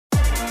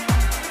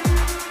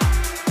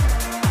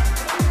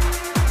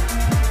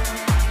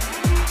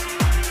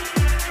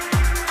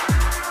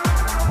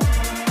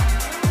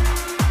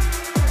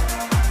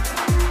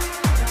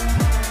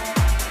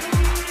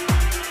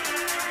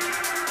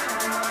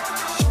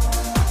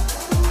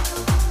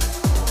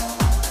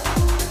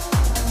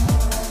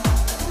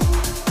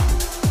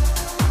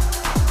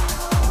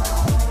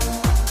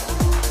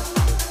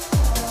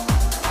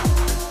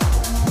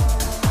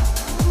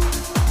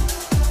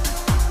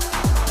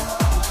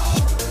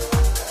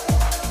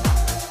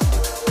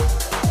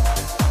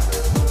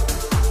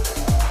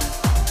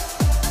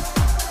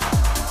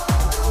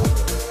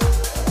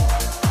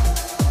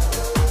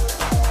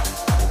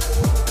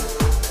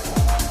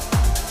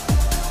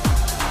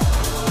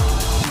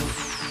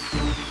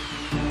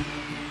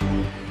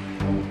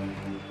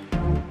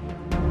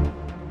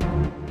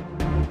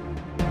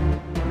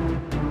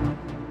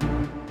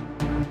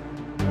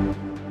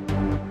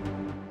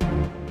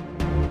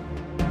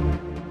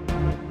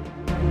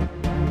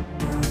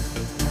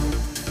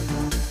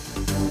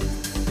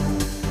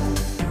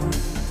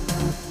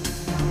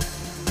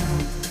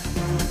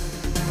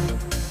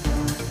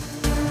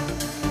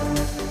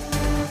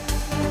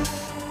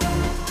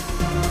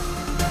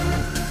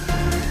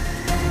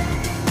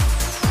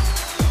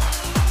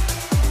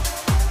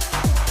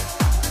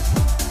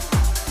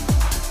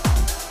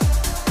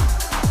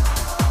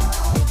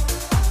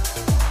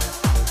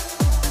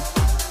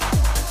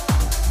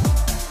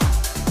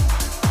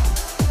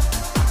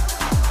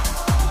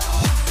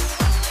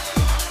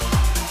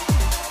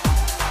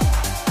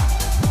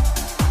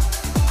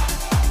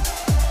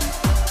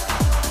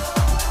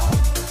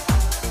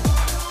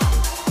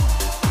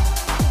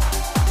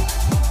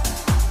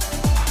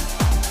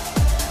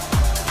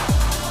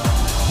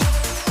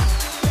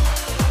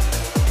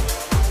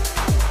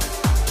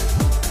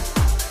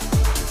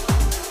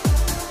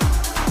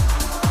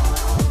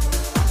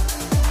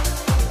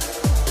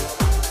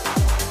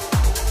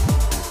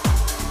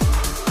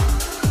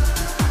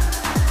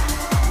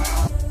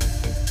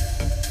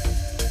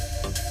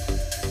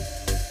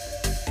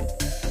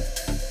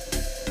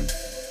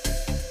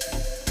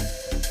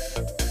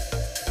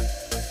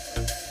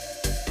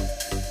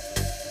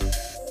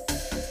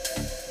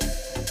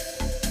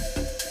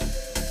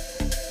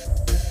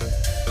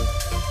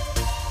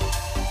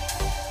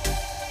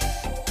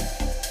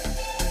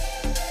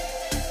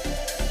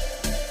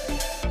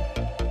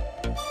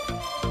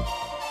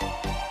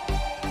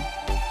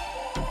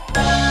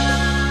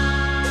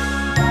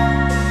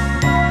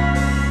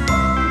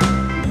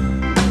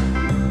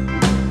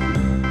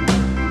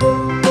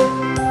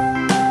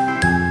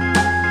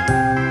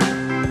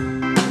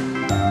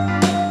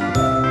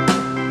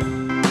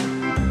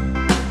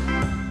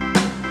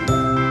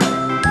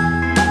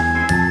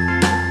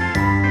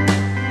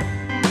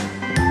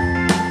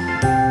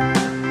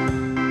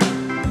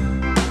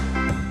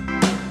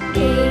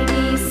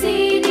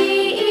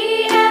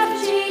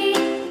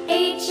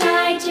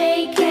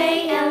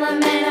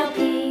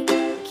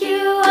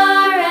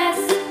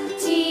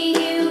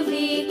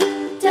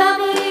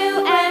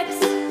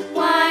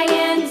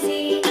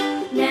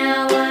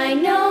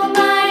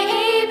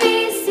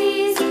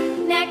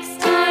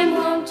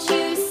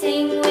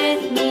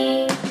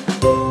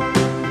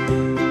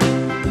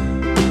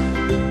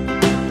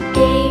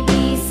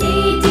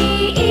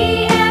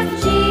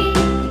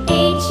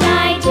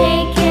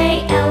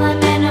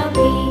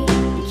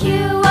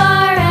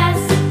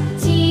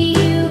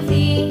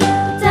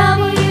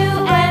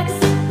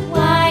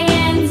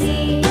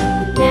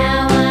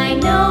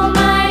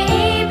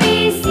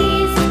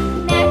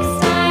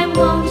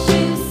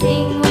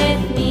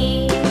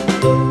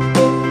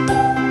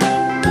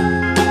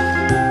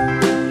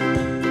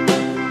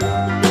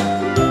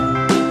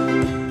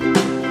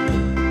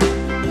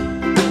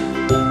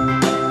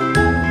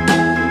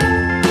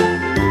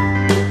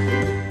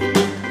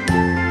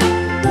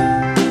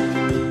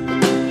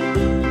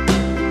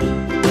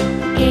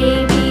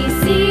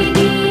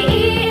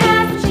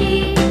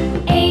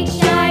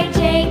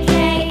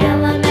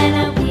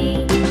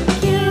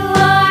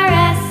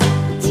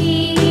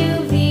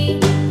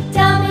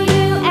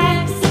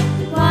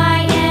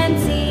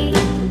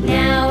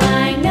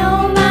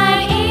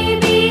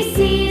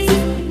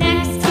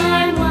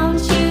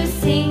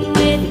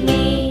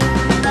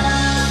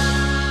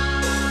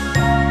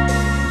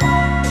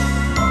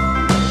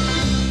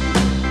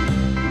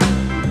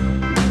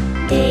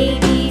A,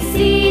 B,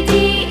 C, D,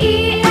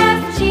 E,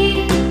 F, G,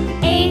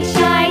 H,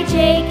 I,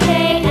 J,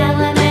 K,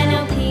 L, M, N,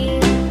 O, P,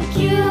 Q,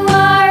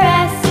 R,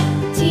 S,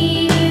 T,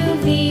 U,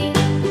 V,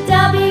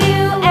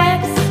 W,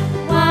 X,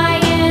 Y,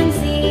 and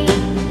Z.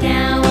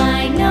 Now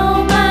I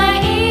know my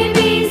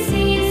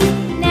ABCs.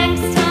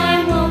 Next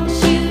time, won't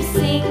you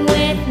sing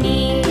with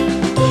me?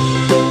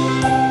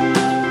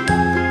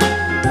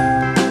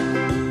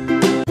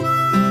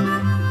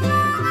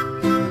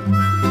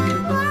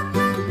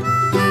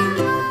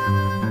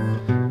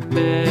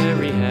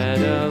 Mary had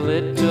a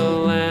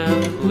little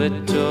lamb,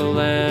 little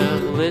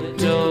lamb,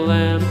 little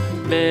lamb.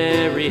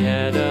 Mary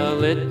had a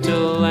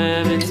little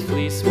lamb, its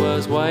fleece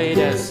was white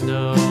as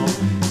snow.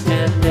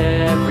 And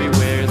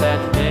everywhere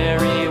that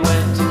Mary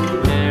went,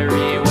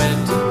 Mary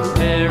went,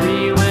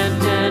 Mary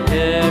went. And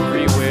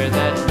everywhere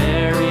that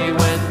Mary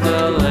went,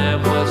 the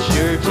lamb was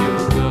sure to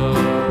go.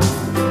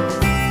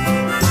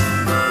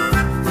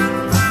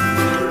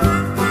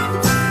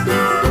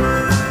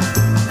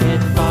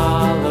 It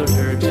followed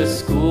her to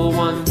school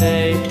one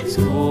day,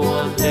 school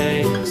one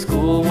day,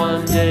 school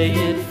one day.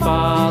 It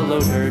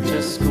followed her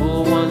to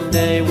school one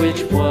day,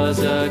 which was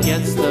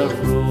against the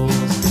rules.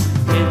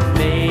 It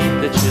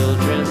made the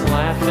children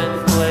laugh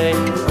and play,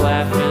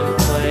 laugh and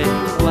play,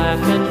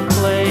 laugh and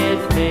play.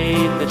 It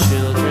made the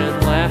children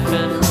laugh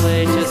and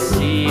play to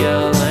see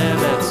a lamb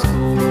at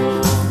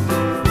school.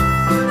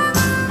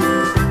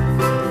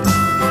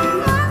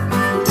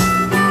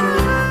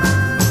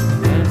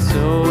 And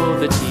so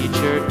the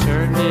teacher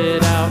turned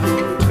it out,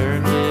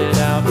 turned it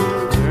out,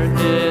 turned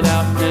it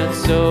out. And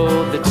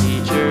so the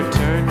teacher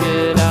turned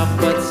it out,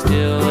 but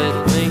still it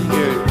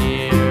lingered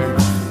near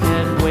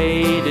and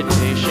waited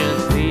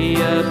patiently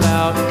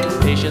about,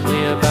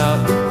 patiently about,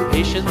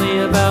 patiently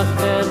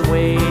about.